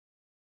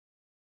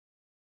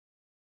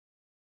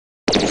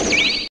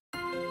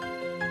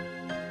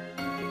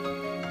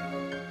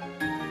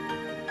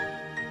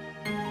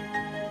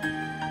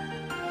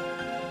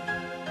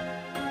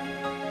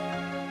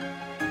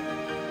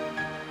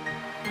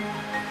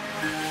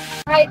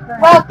Alright,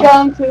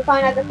 welcome to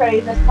Find Out the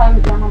Freddy. This time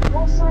it's on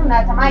awesome.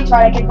 That time I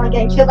tried, I kept on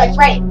getting killed by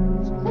Freddy.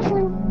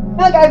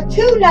 Look, I have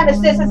two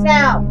nemesis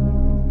now.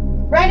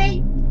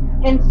 Freddy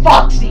and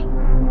Foxy.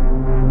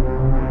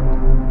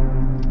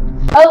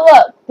 Oh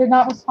look, they're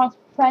not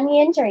responsible for any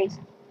injuries.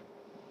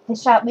 They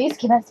shall at least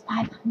give us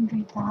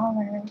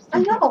 $500. I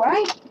know,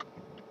 right?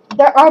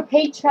 There are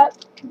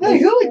paychecks. No,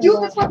 you would do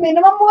this for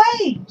minimum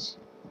wage.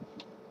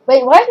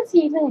 Wait, why does he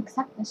even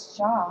accept this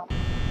job?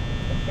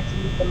 Because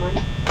he needs the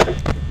money.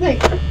 Hey,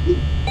 he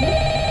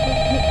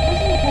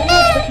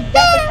doesn't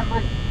get the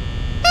money.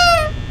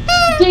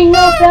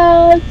 Jingle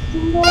bells,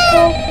 jingle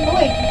bells. Oh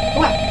wait,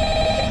 what?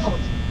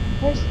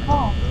 Where's the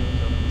call?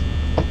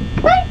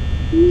 What?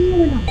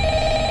 No.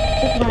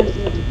 Just around the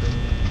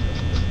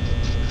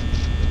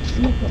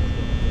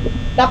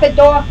Stop it,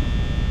 door.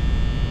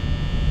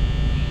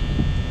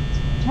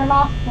 Turn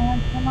off,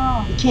 man, turn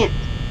off. You can't.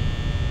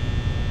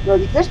 Well,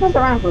 you just mess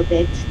around for a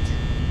bit.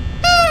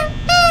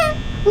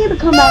 We have to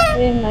come back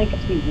in like a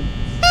few minutes.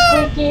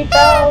 Squeaky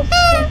bells,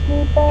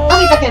 squeaky bells. I'll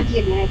be back in a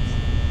few minutes.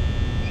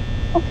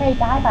 Okay,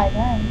 die by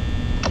then.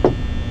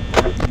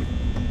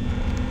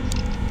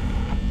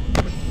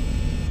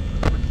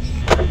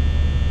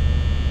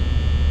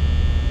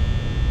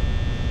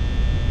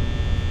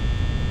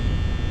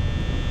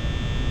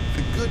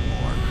 The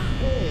Goodmore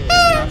is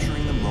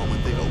capturing the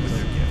moment they open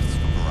their gifts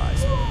from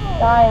Verizon.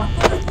 Die.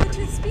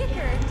 Bluetooth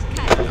speaker.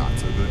 Cut. Not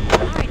so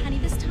Goodmore. All right, honey.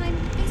 This time,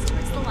 face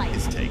towards the light.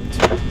 Is take two.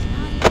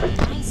 Naughty,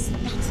 nice.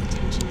 That's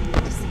attention I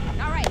need to see.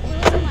 All right,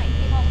 where's the light?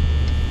 People,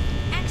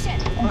 action.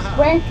 I'm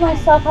swearing to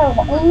myself I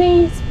will only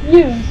use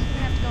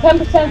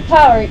 10%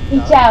 power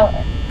each hour.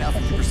 Now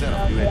 50%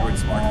 off new Android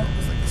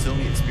smartphones like the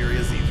Sony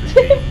Xperia Z3.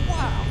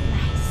 Wow,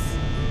 nice.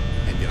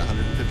 And get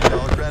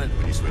 $150 credit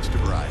when you switch to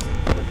Verizon.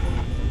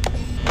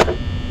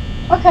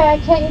 Okay, I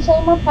can't use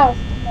any more power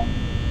stick.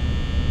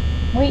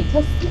 Wait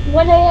till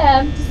 1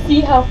 AM to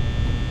see how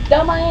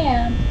dumb I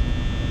am.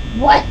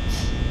 What?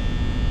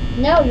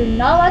 No, you're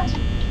not allowed to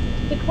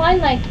decline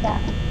like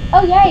that.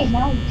 Oh yay,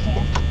 now you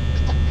can.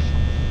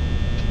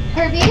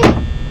 Herbie?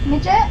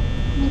 Midget?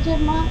 Midget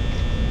mom?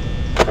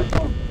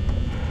 Oh.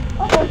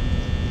 Okay.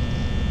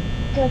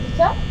 Good, what's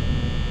up?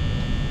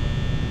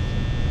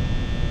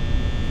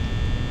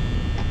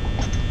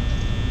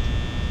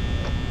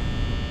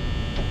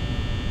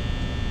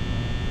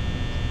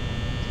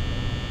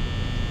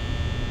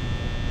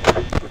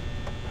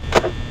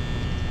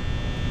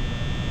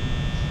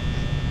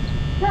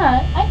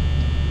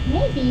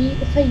 Maybe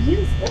if I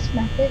use this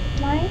method,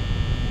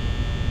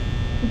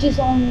 which is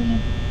only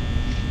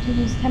to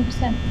use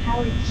 10%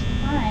 power each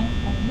time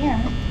on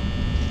here,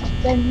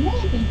 then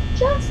maybe,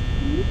 just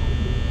maybe,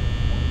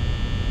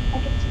 I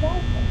get to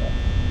drive with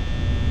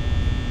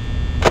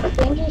it.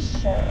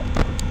 Dangerous, sure.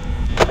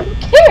 Who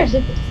cares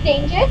if it's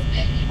dangerous,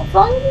 as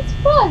long as it's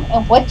fun.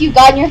 And what do you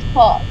got in your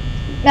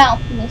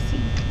mouth, Missy?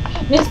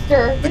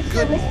 Mr. The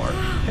Goodmore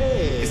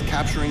is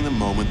capturing the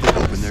moment they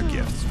open their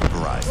gifts from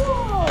Verizon.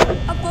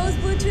 A Bose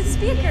Bluetooth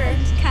speaker.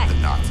 Cut. The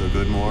not so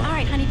Goodmore All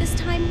right, honey. This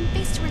time,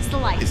 face towards the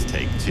light. is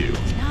take two.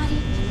 Naughty,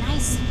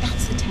 nice.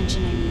 That's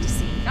attention I need to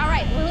see. All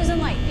right, we're losing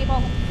light,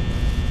 people.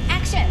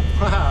 Action.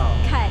 Wow.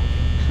 Cut.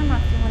 I'm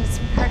not feeling it,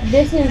 sweetheart.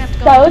 This We're is gonna have to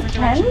go so in a different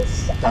direction.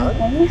 tense.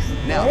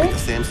 I'm Now get the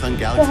Samsung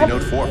Galaxy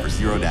Note 4 for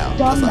 $0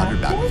 plus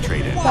 100 back with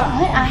trade-in. But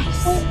I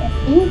actually am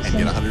And get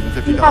ancient.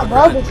 $150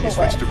 credit when you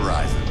switch to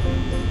Verizon.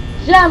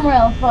 Drum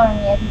roll for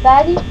me,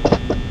 everybody.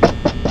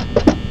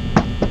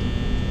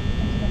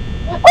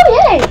 Oh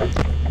yay!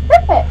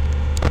 Perfect!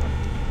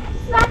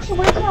 This is actually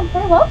working out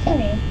pretty well for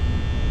me.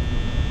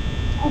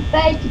 I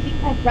bet I could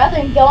beat my brother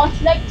and go on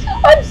tonight too.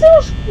 I'm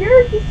so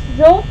scared. This is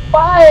so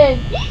fun.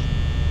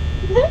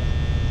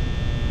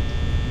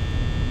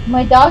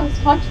 My dog is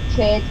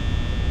concentrated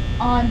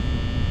on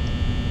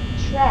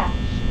trash.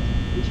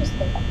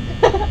 Interesting.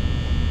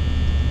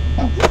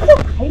 Is this so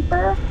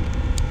hyper?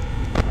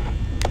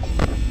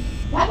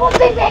 Why won't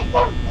they make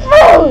them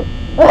food?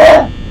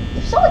 Ugh,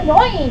 they're so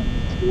annoying,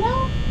 you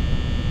know?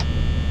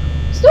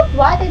 I'm so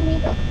glad they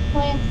made the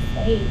plan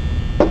safe.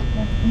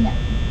 No.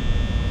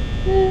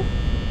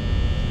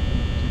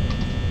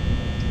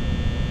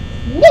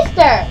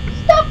 Mister!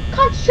 Stop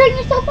concentrating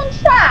yourself on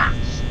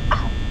trash!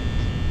 Ow.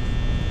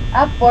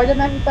 I'm bored of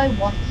everybody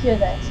wants to hear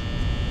this.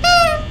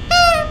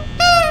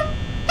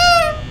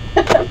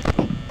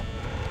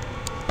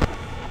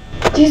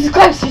 Jesus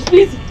Christ, there's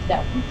music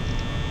now.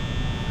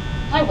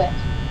 I wish.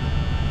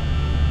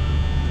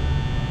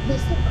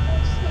 Listen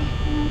closely.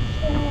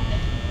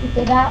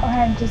 Either that or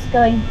I'm just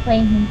going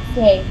plain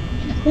insane.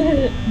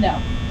 No.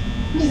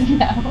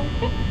 No.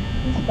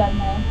 It's fun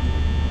though.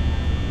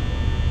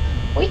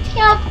 Wait till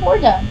you have 4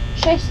 done.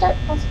 Should I start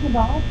pressing the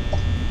ball?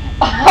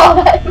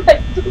 Oh, that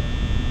might be.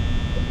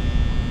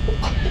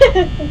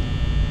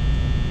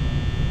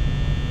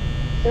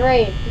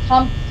 3.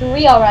 Become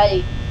 3 already.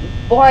 You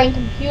boring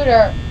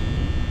computer.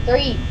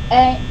 3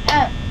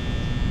 a.m.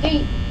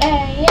 3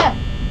 a.m.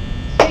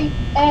 3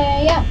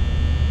 a.m.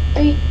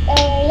 3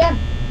 a.m.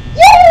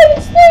 Yay!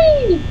 It's 3!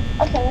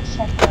 Okay, let's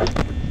check this.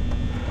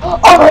 Oh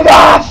my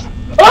gosh!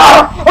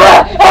 Ah!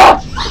 Ah!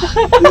 Ah!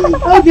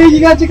 dude, you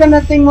gotta check on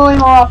that thing more and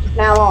more often from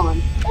now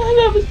on. Oh,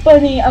 that was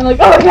funny. I'm like,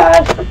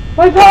 oh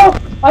my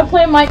god, my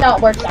plan might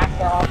not work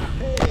after all.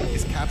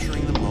 He's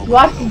capturing the moment.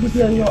 Watch the they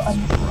video, open you'll their gifts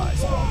understand. from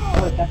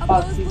Verizon. What, that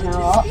Foxy's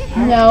now up?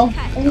 No,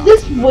 I'm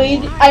just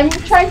waiting. I'm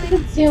trying to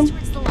consume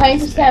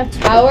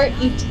 20% power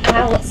each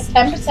hour,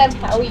 10%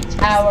 power each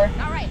hour.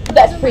 Alright.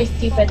 That's pretty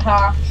stupid,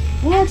 huh?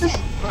 Yeah, just...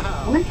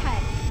 Okay.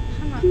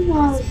 I'm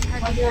not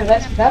feeling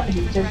this hard.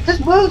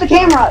 Just move the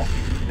camera!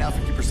 Now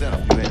 50%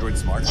 off new Android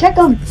smartphones. Check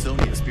 'em. Like the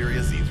Sony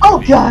Xperia Z3B. Oh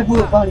god,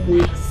 move buddy.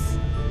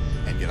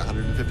 And get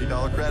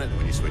 $150 credit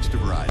when you switch to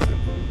Verizon.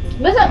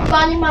 What's up,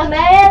 Bonnie, my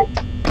man?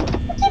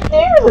 What you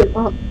doing?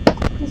 Oh,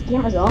 this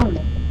camera's on.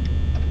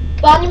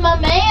 Bonnie, my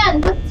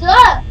man, what's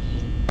up?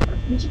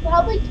 You should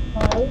probably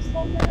close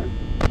somewhere.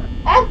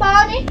 Hey,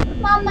 Bonnie,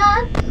 my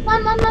man, my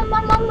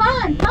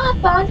man. Hi,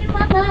 Bonnie,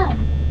 my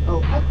man. Oh,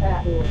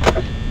 crap.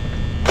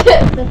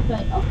 That's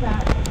right. Oh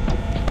crap.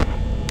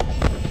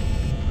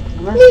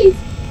 Please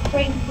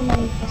bring for my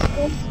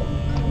crystals.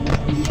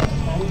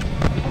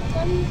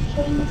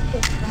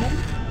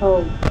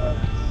 Oh.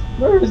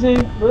 Where is he?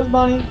 Where's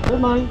Bonnie?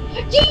 Where's Bonnie?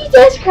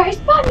 Jesus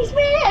Christ, Bonnie's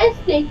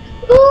missing.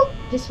 Go.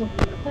 This will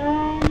be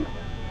fun.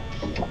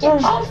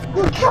 Get off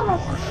the camera,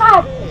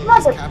 hot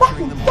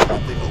Capturing the motherfucker.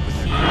 moment they open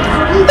their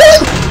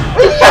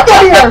Get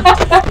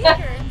out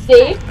here!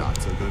 See? gifts. Not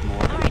so good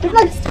more.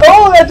 It's like,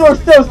 oh, that door's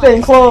still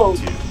staying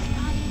closed.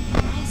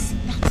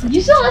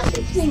 You still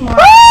listen to me more.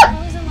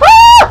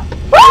 Ah!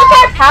 Look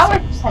at our power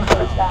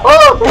percentage though.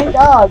 Oh, thank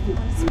God.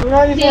 We're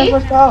not using that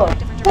much power.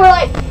 For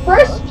like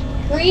first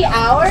 3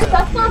 hours,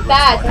 that's not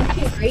bad, don't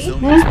you agree?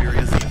 Sony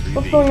Xperia Z3B.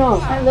 What's going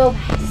on? I will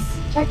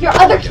check your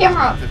other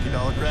camera.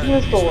 $50 credit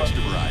Here's when you door. switch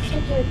to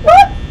Verizon.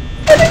 What?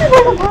 I think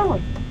it's like power.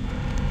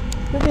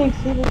 Good thing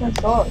Steve is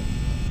sorry.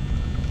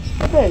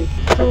 Okay,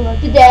 so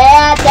Today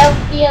I don't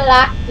feel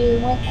like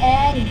doing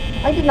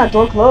anything. I did not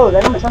door close.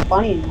 I don't trust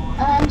Bonnie anymore.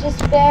 I'm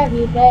just very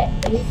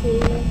lazy.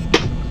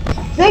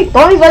 See,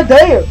 Bonnie's right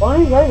there.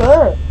 Bonnie's right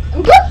there.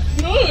 I'm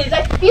confused.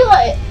 I feel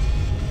it.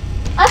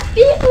 I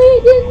feel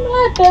it in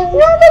my belly.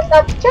 Yeah, let's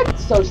not check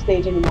the social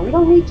stage anymore. We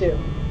don't need to.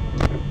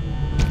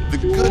 The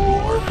good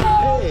Lord.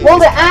 Well,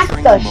 the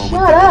Capturing actor, the moment shut they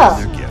open up.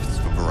 their gifts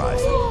from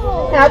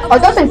Verizon. Yeah, I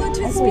got them. Glued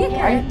to the speaker.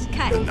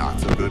 The Okay. not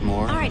so good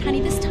more Alright,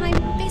 honey, this time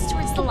face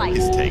towards the light.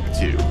 is take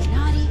 2.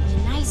 Naughty,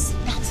 nice,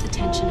 that's the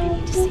tension I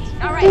need to see.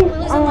 Alright, we're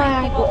losing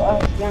light,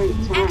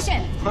 people.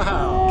 Action!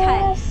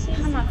 Okay.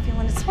 I'm not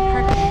feeling this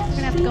hard. We're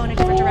gonna have to go in a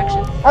different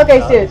direction.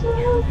 Okay, Sid.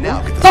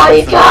 Now get the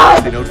Body Samsung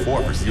God! Galaxy Note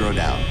 4 for 0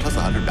 down, plus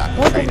 100 back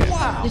with trade-in.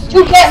 There's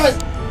 2 cameras.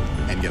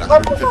 And get $150 Oh,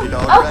 credit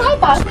hi, when you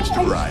Bonnie. switch to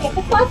I just Verizon. get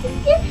the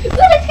classes here.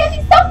 Good, it's gonna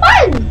be so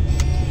fun.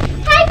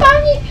 Hi,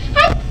 Bonnie.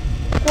 Hi,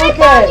 Okay.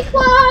 Bonnie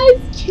Claus.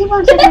 Keep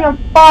on checking on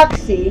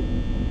Foxy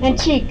and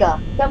Chica.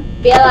 Don't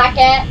feel like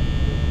it.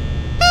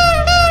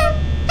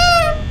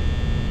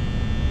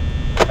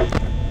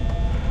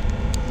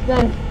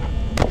 Then,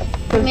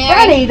 because Mary.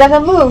 Freddy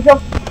doesn't move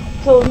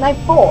till night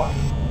 4.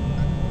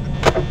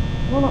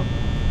 No, no.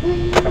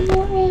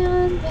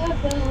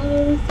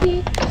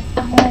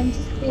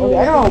 Okay,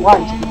 I don't know why.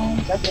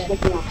 That's just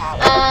making no power.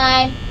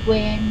 I'm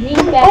winning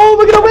better. Oh,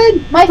 we're gonna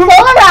win! My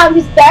solar round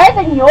is better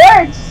than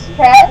yours,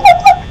 Trent.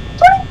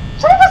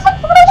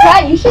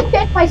 Trent, you should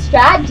fit my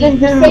strategy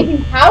for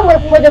saving power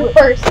for the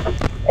first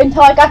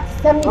until I got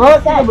to 70%. Oh,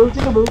 take a move,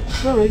 take a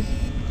move. No worries.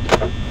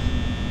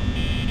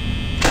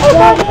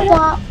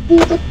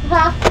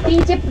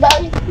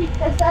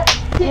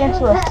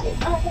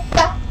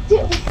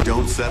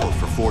 Don't settle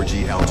for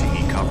 4G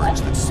LTE coverage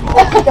that's small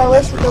and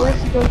less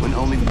reliable when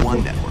only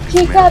one network is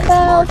America's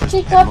largest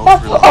and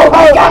most reliable Oh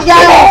my gosh,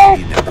 yeah!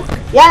 LTE network.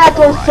 Yeah, that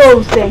door's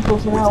so staying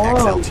close With now.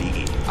 Oh.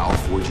 XLTE, our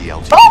 4G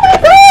LTE. Oh my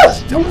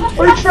gosh! Double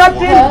We're trapped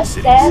in.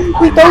 cities.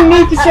 We don't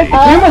need to check the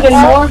cameras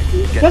anymore.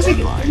 Get Just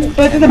online.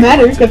 but it doesn't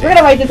matter, because we're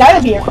gonna write this out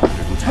of here.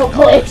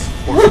 Hopefully.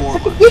 Or 4 months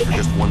for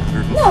just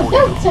 $140. No,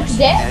 don't touch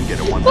that. And get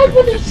a But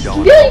really,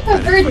 $150 really credit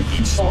perverted for each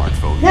people.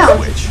 smartphone No,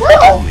 you switch.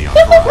 no, Only on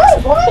that's not Verizon.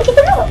 good. Why is it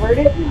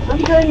perverted? I'm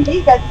telling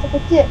you guys suck a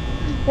dick.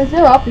 Because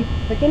they're all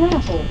freaking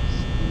assholes.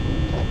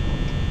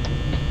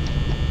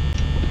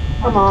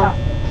 Come on.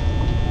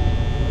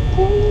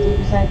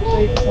 2%,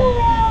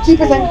 3%,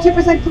 2%,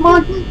 2%, come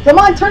on! Come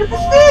on, turn it to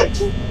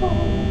 6!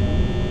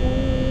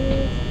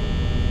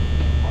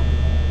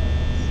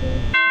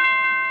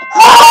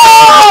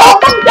 Oh!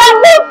 That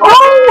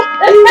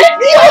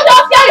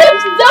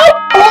was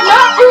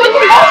horrible!